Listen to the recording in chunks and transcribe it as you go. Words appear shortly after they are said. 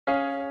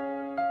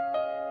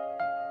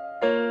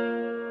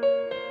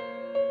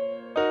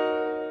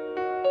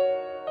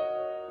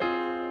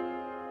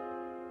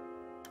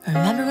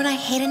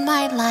hated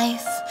my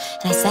life,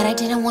 and I said I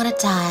didn't want to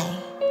die,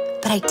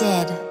 but I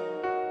did.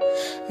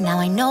 Now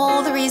I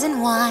know the reason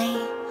why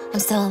I'm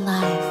still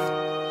alive.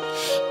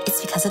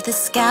 It's because of the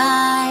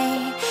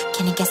sky.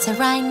 Can you guess it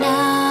right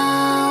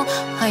now?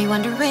 Are you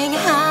wondering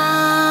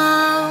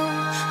how?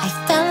 I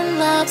fell in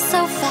love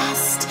so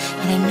fast,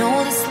 and I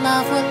know this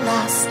love will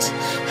last.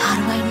 How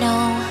do I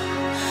know?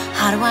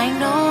 How do I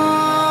know?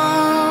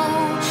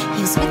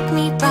 He was with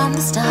me from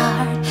the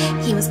start.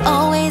 He was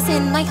always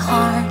in my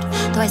heart.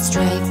 Though I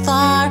stray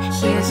far,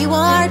 here you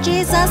are,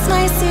 Jesus,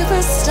 my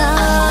superstar.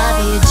 I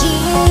love you,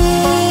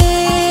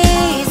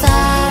 Jesus.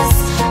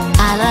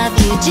 I love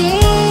you, Jesus.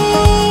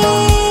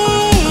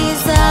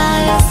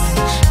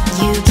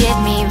 You give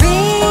me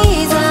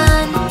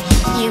reason.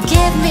 You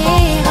give me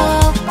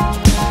hope.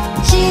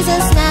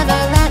 Jesus, never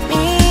let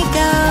me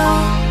go.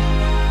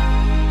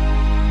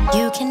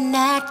 You can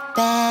act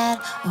bad,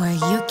 or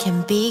you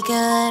can be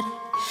good.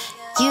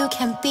 You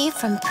can be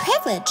from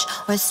privilege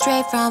or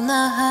straight from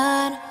the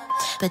hood.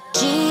 But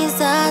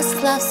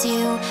Jesus loves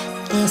you,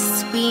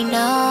 this we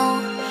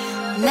know.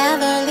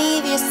 Never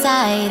leave your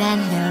side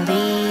and he'll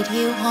lead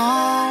you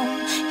home.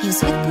 He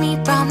was with me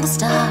from the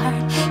start.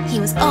 He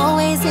was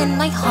always in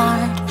my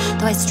heart.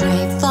 Though I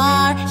stray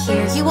far,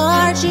 here you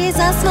are,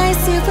 Jesus, my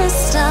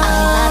superstar.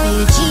 I love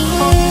you,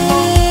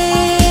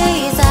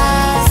 Jesus.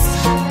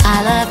 I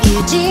love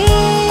you, Jesus.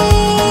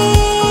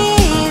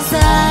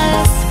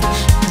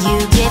 You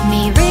give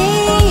me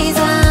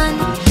reason.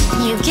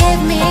 You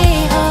give me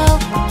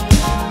hope.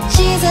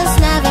 Jesus,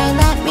 never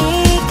let me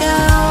go.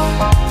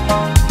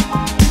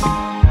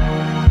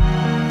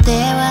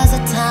 There was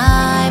a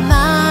time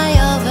I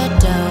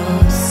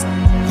overdosed,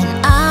 and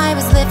I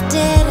was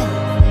lifted,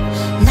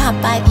 not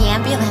by the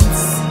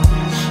ambulance,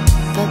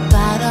 but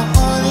by the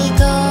Holy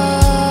Ghost.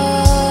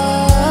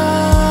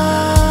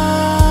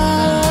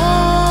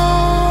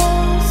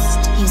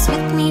 He was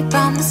with me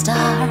from the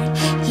start.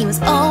 He was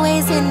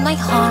always in my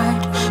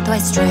heart. Though I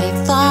stray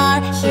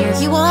far, here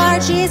you are,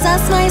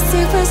 Jesus, my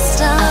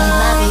superstar. I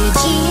love you,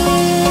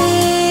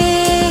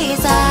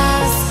 Jesus.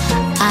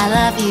 I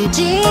love you,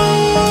 Jesus.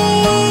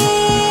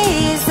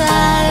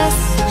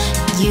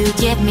 You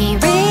give me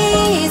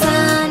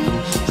reason.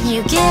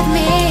 You give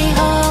me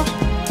hope.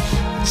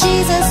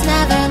 Jesus,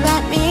 never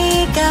let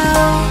me go.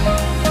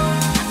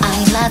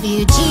 I love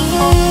you, Jesus.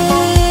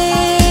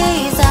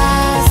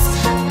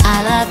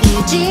 I love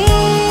you, Jesus.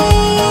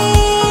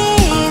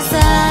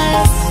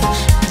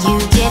 You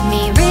give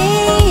me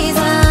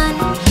reason.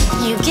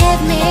 You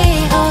give me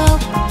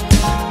hope.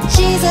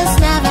 Jesus,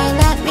 never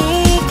let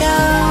me go.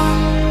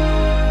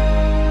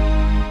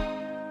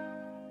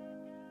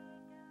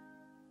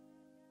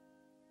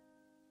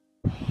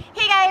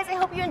 Hey guys, I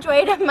hope you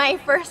enjoyed my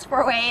first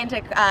foray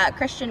into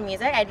Christian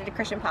music. I did a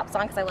Christian pop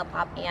song because I love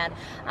pop, and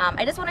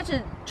I just wanted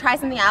to try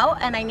something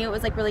out, and I knew it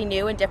was like really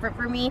new and different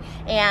for me,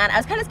 and I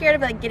was kind of scared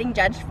of like getting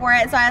judged for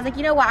it. So I was like,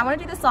 you know what, I want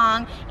to do the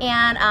song.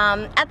 And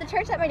at the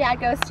church that my dad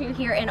goes to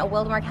here in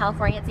Wildemar,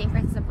 California, at St.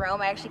 Francis of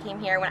Rome, I actually came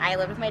here when I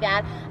lived with my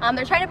dad.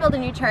 They're trying to build a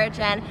new church,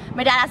 and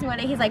my dad asked me one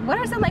day, he's like, what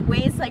are some like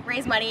ways to like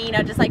raise money, you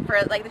know, just like for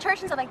like the church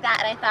and stuff like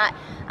that. And I thought,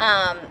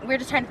 we were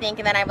just trying to think,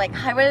 and then I'm like,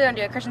 I really want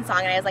to do a Christian song,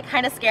 and I was like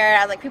kind of scared.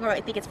 I was like, people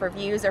might think it's for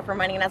views or for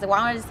money, and I was like,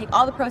 well, I want to just take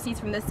all the proceeds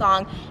from this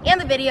song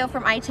and the video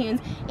from iTunes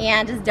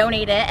and just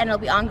donate it, and it'll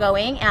be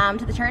ongoing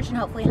to the church and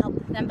hopefully help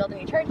them build a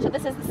new church. So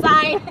this is the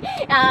sign,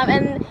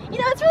 and you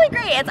know, it's really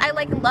great. I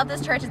like love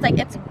this church. It's like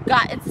it's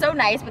so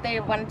nice, but they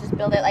want to just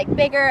build it like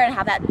bigger and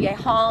have that be a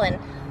hall and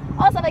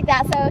all stuff like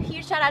that. So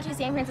huge shout out to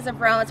St. Francis of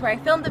Rome. It's where I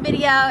filmed the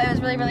video. It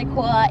was really, really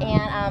cool,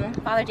 and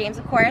Father James,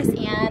 of course.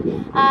 And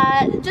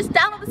just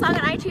download the song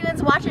on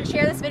iTunes, watch it,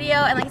 share this video,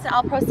 and like I said,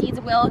 all proceeds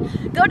will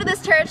go to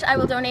this church. I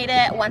will donate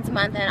it once a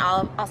month, and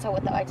I'll also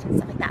with the iTunes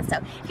stuff like that. So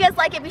if you guys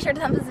like it, be sure to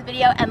thumbs up this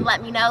video and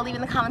let me know. Leave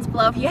in the comments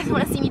below if you guys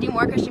want to see me do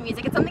more Christian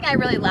music. It's something I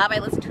really love. I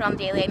listen to it on the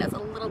daily. I know it's a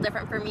little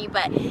different for me,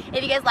 but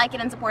if you guys like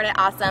it and support it,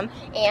 awesome.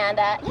 And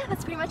yeah,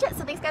 that's pretty much it.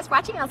 So thanks guys for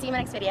watching, and I'll see you in my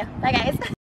next video. Bye guys.